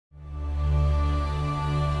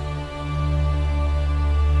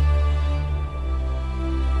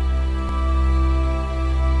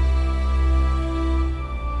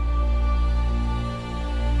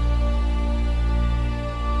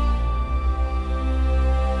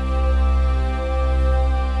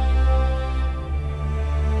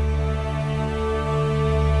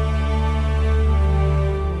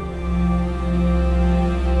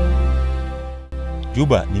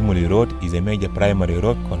Juba-Nimule Road is a major primary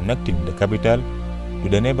road connecting the capital to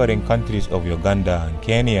the neighboring countries of Uganda and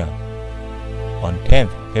Kenya. On 10th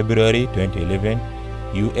February 2011,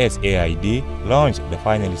 USAID launched the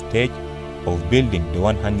final stage of building the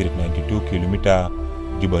 192-kilometer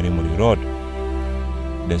Juba-Nimule Road,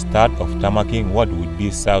 the start of tarmacking what would be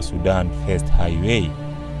South Sudan's first highway,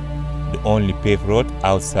 the only paved road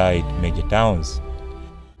outside major towns.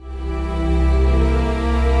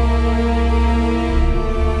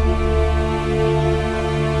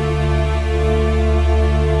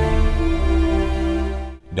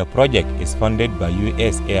 The project is funded by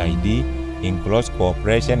USAID in close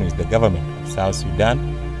cooperation with the government of South Sudan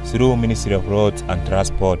through Ministry of Roads and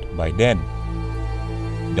Transport by then.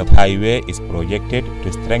 The highway is projected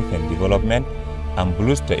to strengthen development and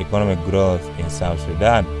boost the economic growth in South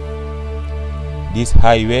Sudan. This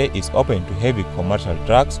highway is open to heavy commercial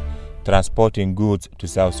trucks transporting goods to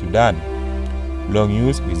South Sudan. Long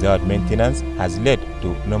use without maintenance has led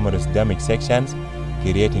to numerous damaged sections,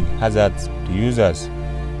 creating hazards to users.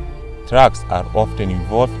 Trucks are often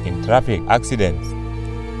involved in traffic accidents.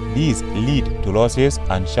 These lead to losses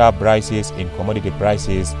and sharp rises in commodity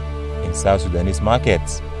prices in South Sudanese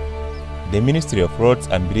markets. The Ministry of Roads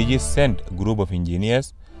and Bridges sent a group of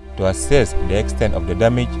engineers to assess the extent of the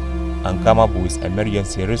damage and come up with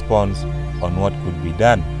emergency response on what could be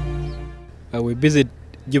done. We visit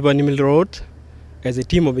Juba-Nimule Road as a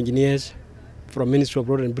team of engineers from Ministry of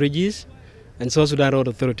Roads and Bridges and South Sudan Road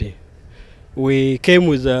Authority. We came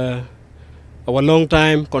with our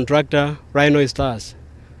long-time contractor, Rhino,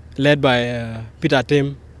 led by Peter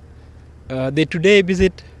Tim. The today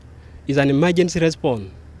visit is an emergency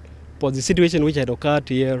response for the situation which had occurred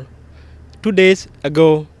here. 2 days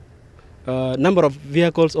ago, number of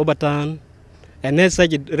vehicles overturned, and as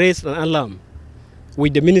such it raised an alarm,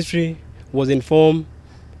 which the ministry was informed,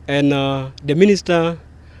 and the minister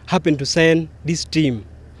happened to send this team.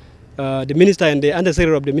 The minister and the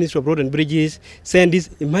undersecretary of the Ministry of Roads and Bridges sent this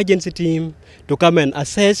emergency team to come and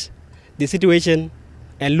assess the situation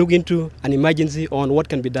and look into an emergency on what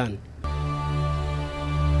can be done.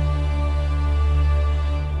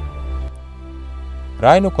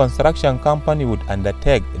 Rhino Construction Company would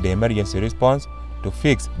undertake the emergency response to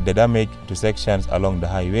fix the damage to sections along the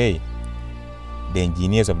highway. The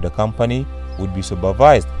engineers of the company would be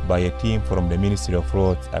supervised by a team from the Ministry of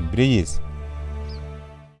Roads and Bridges.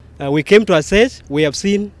 We came to assess, we have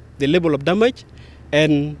seen the level of damage,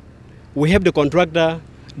 and we have the contractor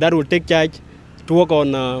that will take charge to work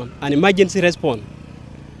on an emergency response.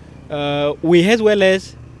 We as well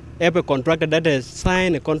as have a contractor that has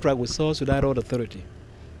signed a contract with South Sudan Road Authority.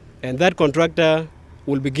 And that contractor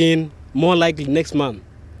will begin more likely next month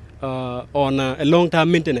on a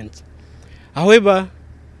long-term maintenance. However,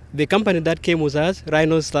 the company that came with us,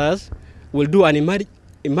 Rhino Stars, will do an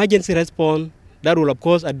emergency response that will of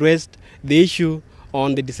course address the issue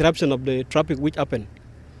on the disruption of the traffic which happened.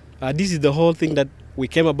 This is the whole thing that we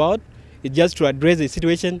came about. It's just to address the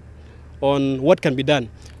situation on what can be done.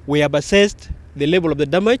 We have assessed the level of the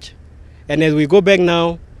damage, and as we go back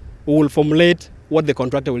now, we will formulate what the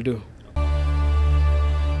contractor will do.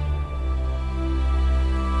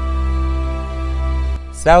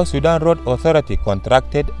 South Sudan Road Authority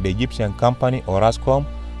contracted the Egyptian company Orascom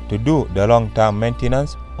to do the long-term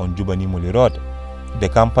maintenance on Juba-Nimule Road. The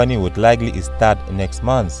company would likely start next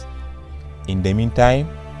month. In the meantime,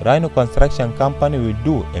 Rhino Construction Company will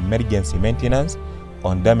do emergency maintenance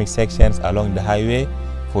on damaged sections along the highway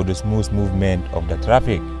for the smooth movement of the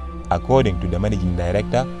traffic, according to the Managing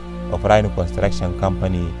Director of Rhino Construction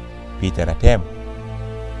Company, Peter Atem.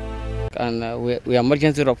 And we are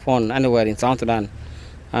emergency response anywhere in South Sudan.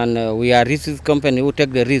 And we are risk company who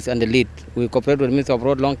take the risk and the lead. We cooperated with the Ministry of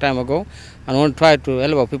Road long time ago and want to try to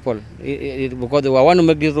help our people because we want to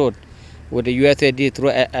make this road with the USAID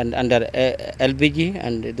through and under LBG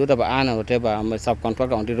and do the and whatever. I'm a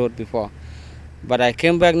subcontractor on the road before. But I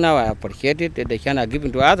came back now, I appreciate it, that they can give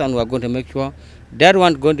it to us, and we are going to make sure that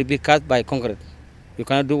one going to be cast by concrete. You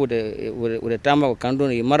cannot do with the tarmac, we cannot do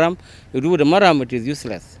with the maram. You do with the maram, it is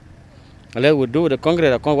useless. Unless we do with the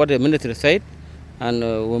concrete, what the ministry said, and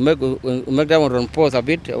we make that one run pause a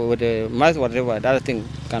bit with the mass, whatever, the other thing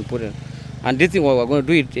can put in. And this thing, we're going to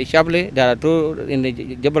do it sharply. There are two in the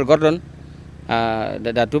Jebel Gordon,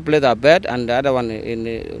 there are two places are bad, and the other one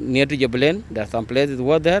near to Jebelen, there are some places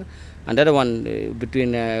were there, and the other one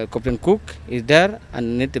between Captain Cook is there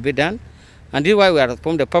and need to be done. And this is why we are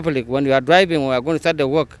informing the public when you are driving, we are going to start the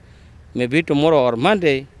work, maybe tomorrow or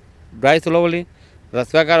Monday, drive slowly,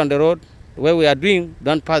 respect on the road. Where we are doing,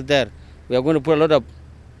 don't pass there. We are going to put a lot of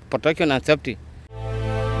protection and safety.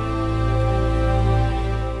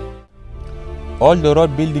 All the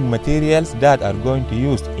road building materials that are going to be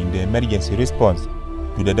used in the emergency response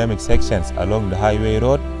to the damaged sections along the highway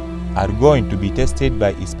road are going to be tested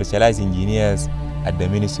by specialized engineers at the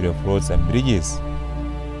Ministry of Roads and Bridges.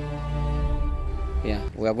 Yeah,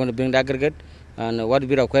 we are going to bring the aggregate and what will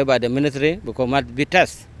be required by the ministry because must be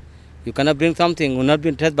tested. You cannot bring something will not be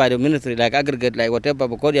tested by the ministry like aggregate, like whatever,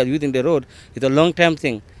 because you are using the road. It's a long-term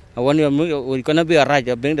thing. And when you cannot be a right,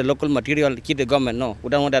 you bring the local material, keep the government. No, we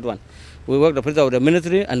don't want that one. We work the president of the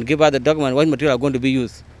ministry and give out the document what material are going to be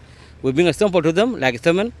used. We bring a sample to them, like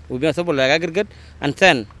cement, we bring a sample like aggregate, and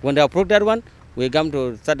then when they approve that one, we come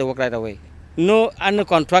to start the work right away. No any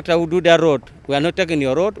contractor who do their road. We are not taking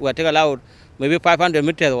your road, we are taking out maybe 500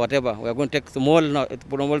 meters or whatever. We are going to take small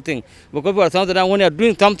thing. Because for some when you are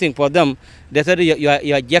doing something for them, they said you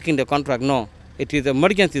are jacking the contract. No, it is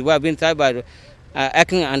emergency. We have been tried by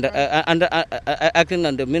acting under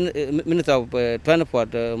the Minister of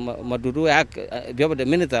Transport, Maduru Act, the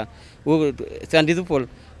Minister, who will send these people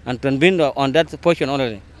and convene on that portion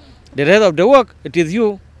only. The rest of the work, it is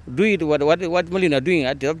you. Do it, what Malina are doing,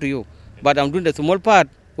 it is up to you. But I'm doing the small part,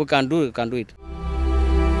 who can do it.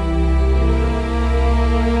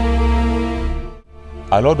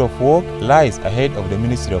 A lot of work lies ahead of the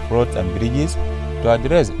Ministry of Roads and Bridges to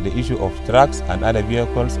address the issue of trucks and other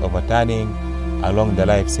vehicles overturning along the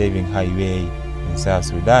life-saving highway in South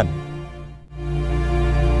Sudan.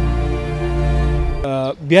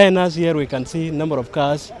 Behind us here we can see a number of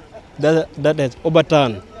cars that has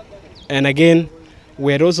overturned. And again,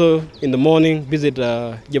 we had also in the morning visit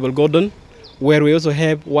Jebel Gordon, where we also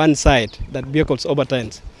have one side that vehicles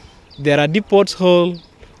overturns. There are deep potholes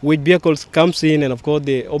which vehicles comes in and of course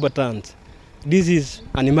they overturns. This is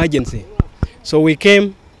an emergency. So we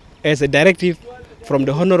came as a directive from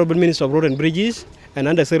the Honorable Minister of Road and Bridges and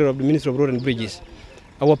Undersecretary of the Ministry of Road and Bridges.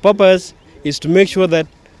 Our purpose is to make sure that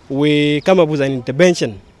we come up with an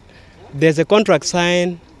intervention. There's a contract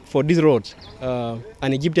signed for these roads. An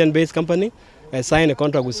Egyptian-based company has signed a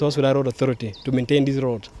contract with South Sudan Road Authority to maintain these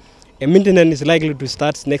roads. And maintenance is likely to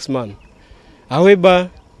start next month.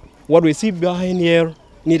 However, what we see behind here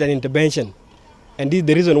need an intervention. And this is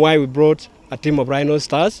the reason why we brought a team of Rhino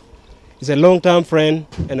stars. He's a long-term friend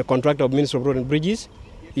and a contractor of Ministry of Road and Bridges.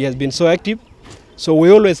 He has been so active. So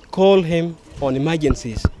we always call him on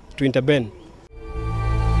emergencies to intervene.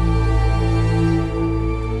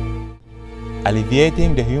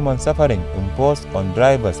 Alleviating the human suffering imposed on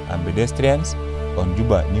drivers and pedestrians on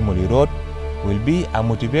Juba-Nimule Road will be a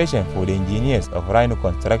motivation for the engineers of Rhino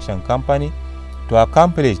Construction Company to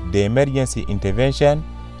accomplish the emergency intervention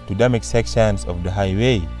to damaged sections of the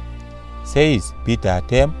highway, says Peter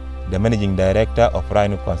Atem, the managing director of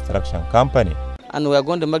Rhino Construction Company. And we are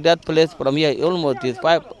going to make that place from here almost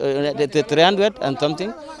 300 and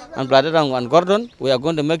something, and Bladderang and Gordon, we are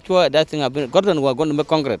going to make sure that thing happens. Gordon, we are going to make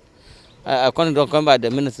concrete, according to come by the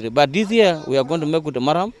ministry. But this year, we are going to make with the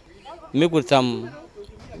maram, make with some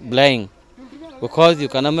blaying, because you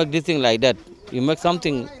cannot make this thing like that. You make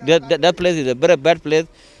something, that place is a very bad place.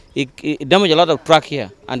 It damages a lot of truck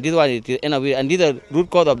here, and this one it is anyway, and this is the root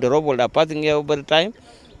cause of the road that are passing here over time,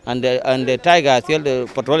 and the tiger are still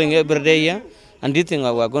patrolling every day here, and this thing we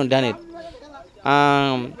are going to do it.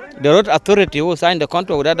 The road authority who signed the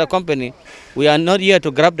contract with other company, we are not here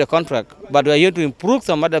to grab the contract, but we are here to improve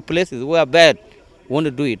some other places where bad. We want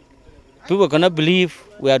to do it. People cannot believe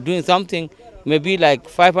we are doing something, maybe like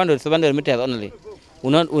 500, 700 meters only.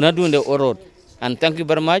 We're not doing the road. And thank you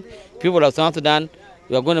very much. People of South Sudan,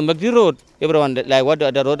 we are going to make the road. Everyone, like what the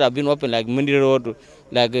other road have been open, like Mindi Road,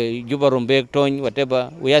 like Juba-Nimule Road, Tony,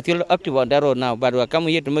 whatever. We are still active on that road now, but we are coming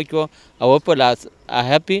here to make sure our people are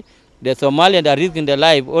happy. The Somalians are risking their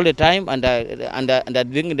life all the time, and they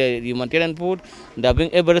bring the humanitarian food, they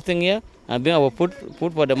bring everything here, and bring our food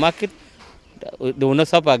for the market. They will not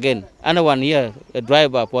suffer again. Anyone here, a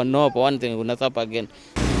driver, for one thing, will not suffer again.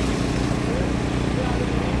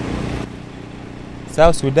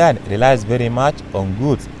 South Sudan relies very much on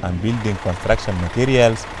goods and building construction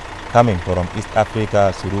materials coming from East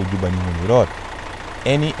Africa through Juba-Nimule Road.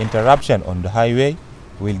 Any interruption on the highway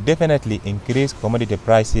will definitely increase commodity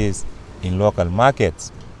prices in local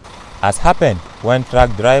markets, as happened when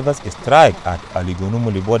truck drivers strike at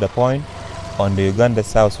Aligonumuli border point on the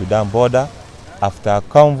Uganda-South Sudan border after a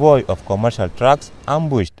convoy of commercial trucks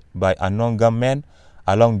ambushed by unknown gunmen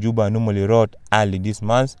along Juba-Nimule Road early this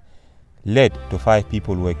month led to 5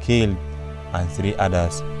 people were killed and 3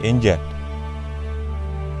 others injured.